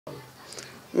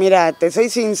Mira, te soy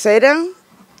sincera,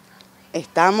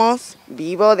 estamos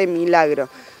vivos de milagro.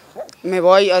 Me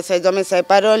voy, o sea, yo me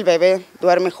separo, el bebé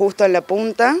duerme justo en la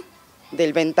punta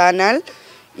del ventanal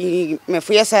y me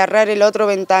fui a cerrar el otro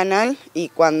ventanal y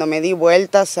cuando me di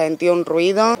vuelta sentí un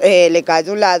ruido, le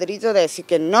cayó un ladrillo, de decir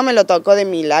que no me lo tocó de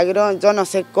milagro, yo no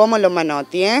sé cómo lo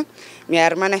manoteé. Mi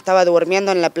hermana estaba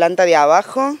durmiendo en la planta de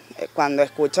abajo, cuando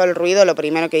escuchó el ruido lo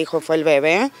primero que dijo fue el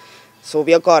bebé,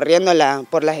 subió corriendo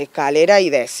por las escaleras y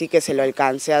decí que se lo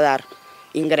alcancé a dar.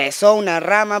 Ingresó una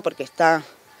rama porque está...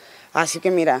 Así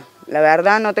que mira, la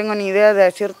verdad no tengo ni idea de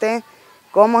decirte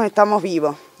cómo estamos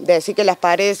vivos. Decir que las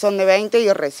paredes son de 20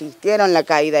 y resistieron la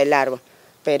caída del árbol,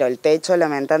 pero el techo,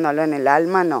 lamentándolo en el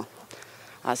alma, no.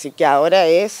 Así que ahora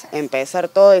es empezar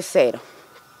todo de cero.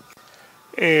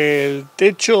 El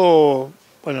techo,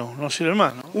 bueno, no sirve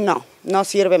más, ¿no? No, no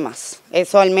sirve más.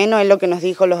 Eso al menos es lo que nos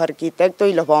dijo los arquitectos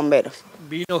y los bomberos.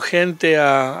 Vino gente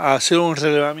a hacer un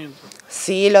relevamiento.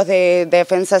 Sí, los de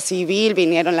defensa civil,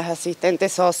 vinieron las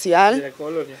asistentes sociales. ¿De la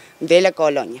colonia? De la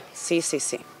colonia, sí.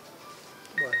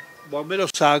 Bueno, bomberos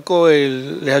sacó,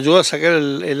 les ayudó a sacar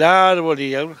el árbol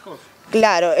y algunas cosas.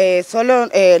 Claro, solo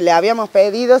le habíamos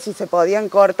pedido si se podían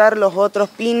cortar los otros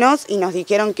pinos y nos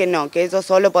dijeron que no, que ellos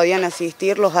solo podían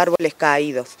asistir los árboles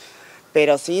caídos.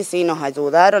 Pero sí, nos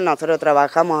ayudaron, nosotros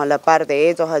trabajamos a la par de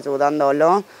ellos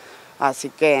ayudándolo. Así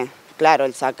que, claro,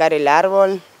 el sacar el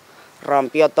árbol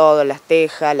rompió todo, las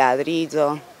tejas,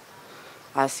 ladrillo,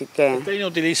 así que... ¿Está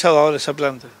inutilizado ahora esa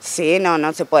planta? Sí,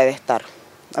 no se puede estar,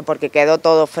 porque quedó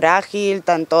todo frágil,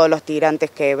 están todos los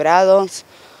tirantes quebrados,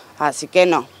 así que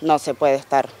no se puede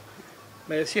estar.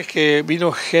 Me decías que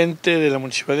vino gente de la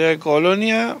Municipalidad de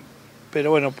Colonia,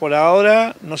 pero bueno, por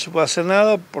ahora no se puede hacer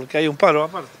nada porque hay un paro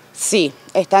aparte. Sí,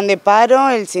 están de paro,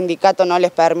 el sindicato no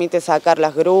les permite sacar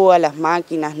las grúas, las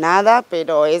máquinas, nada,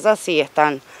 pero ellas sí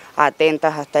están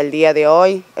atentas hasta el día de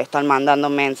hoy, están mandando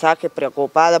mensajes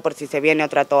preocupadas por si se viene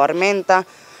otra tormenta,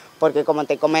 porque como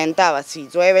te comentaba, si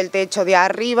llueve el techo de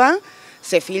arriba,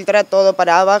 se filtra todo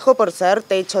para abajo por ser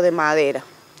techo de madera.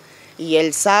 Y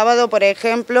el sábado, por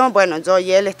ejemplo, bueno, yo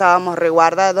y él estábamos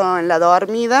resguardados en la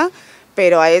dormida,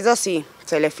 pero a ellos sí,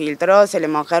 se les filtró, se les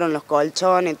mojaron los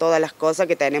colchones, todas las cosas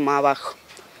que tenemos abajo.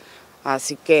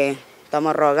 Así que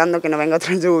estamos rogando que no venga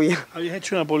otra lluvia. Habías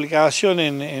hecho una publicación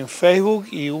en Facebook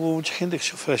y hubo mucha gente que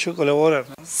se ofreció a colaborar,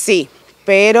 ¿no? Sí,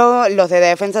 pero los de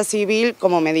defensa civil,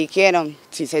 como me dijeron,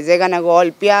 si se llegan a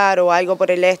golpear o algo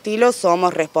por el estilo,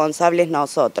 somos responsables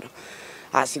nosotros.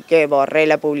 Así que borré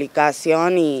la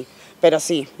publicación, pero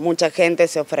sí, mucha gente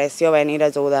se ofreció a venir a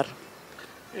ayudar.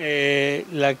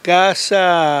 La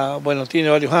casa, bueno, tiene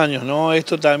varios años, ¿no?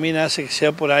 Esto también hace que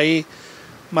sea por ahí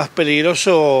más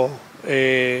peligroso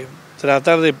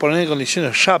tratar de poner en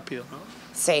condiciones rápido, ¿no?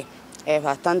 Sí, es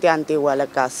bastante antigua la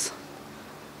casa.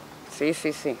 Sí.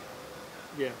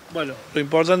 Bien. Bueno, lo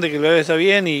importante es que el bebé está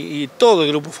bien y todo el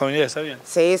grupo familiar está bien.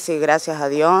 Sí, gracias a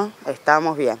Dios,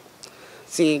 estamos bien.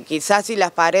 Sí, quizás si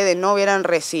las paredes no hubieran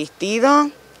resistido,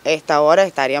 esta hora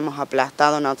estaríamos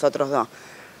aplastados nosotros dos.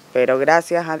 Pero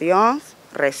gracias a Dios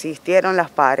resistieron las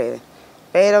paredes.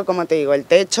 Pero como te digo, el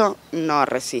techo no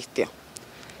resistió.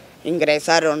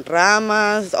 Ingresaron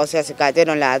ramas, o sea, se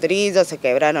cayeron ladrillos, se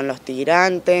quebraron los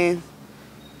tirantes.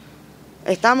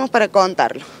 Estamos para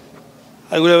contarlo.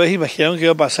 ¿Alguna vez imaginaron que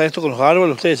iba a pasar esto con los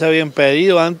árboles? ¿Ustedes habían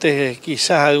pedido antes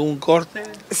quizás algún corte?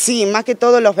 Sí, más que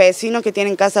todos los vecinos que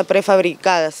tienen casas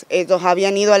prefabricadas. Ellos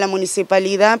habían ido a la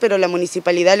municipalidad, pero la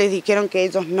municipalidad les dijeron que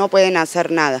ellos no pueden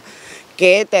hacer nada,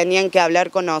 que tenían que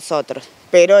hablar con nosotros.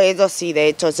 Pero ellos sí, de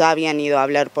hecho, ya habían ido a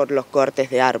hablar por los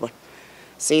cortes de árbol.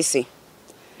 Sí.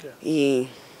 Y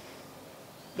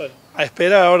bueno, a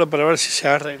esperar ahora para ver si se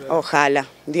arregla. ojalá,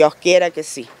 Dios quiera que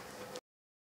sí.